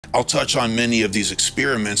I'll touch on many of these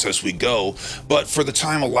experiments as we go, but for the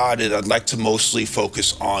time allotted, I'd like to mostly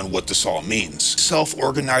focus on what this all means.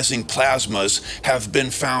 Self-organizing plasmas have been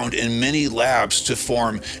found in many labs to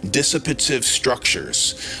form dissipative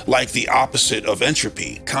structures, like the opposite of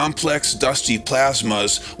entropy. Complex, dusty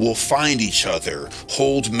plasmas will find each other,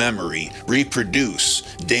 hold memory, reproduce,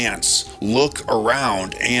 dance, look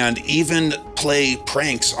around, and even play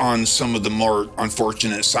pranks on some of the more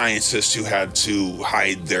unfortunate scientists who had to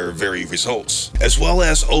hide their very results, as well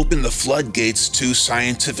as open the floodgates to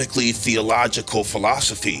scientifically theological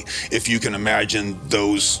philosophy, if you can imagine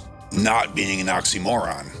those not being an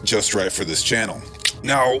oxymoron, just right for this channel.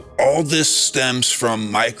 Now, all this stems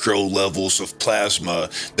from micro levels of plasma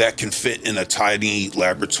that can fit in a tiny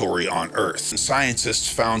laboratory on Earth, and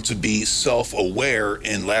scientists found to be self-aware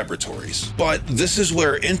in laboratories. But this is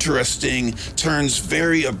where interesting turns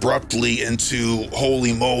very abruptly into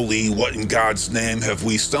holy moly, what in God's name have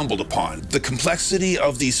we stumbled upon? The complexity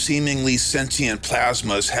of these seemingly sentient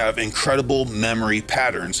plasmas have incredible memory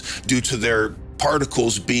patterns due to their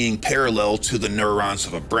particles being parallel to the neurons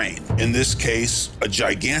of a brain. In this case, a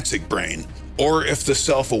gigantic brain, or if the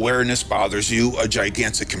self-awareness bothers you, a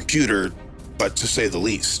gigantic computer, but to say the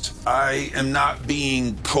least. I am not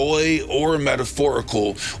being coy or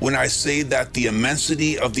metaphorical when I say that the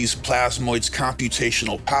immensity of these plasmoids'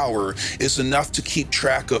 computational power is enough to keep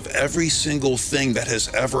track of every single thing that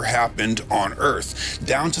has ever happened on Earth,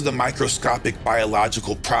 down to the microscopic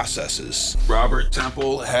biological processes. Robert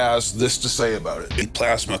Temple has this to say about it. The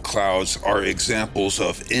plasma clouds are examples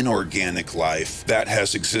of inorganic life that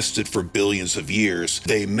has existed for billions of years.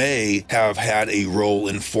 They may have had a role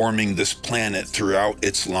in forming this planet throughout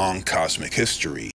its long cosmic history.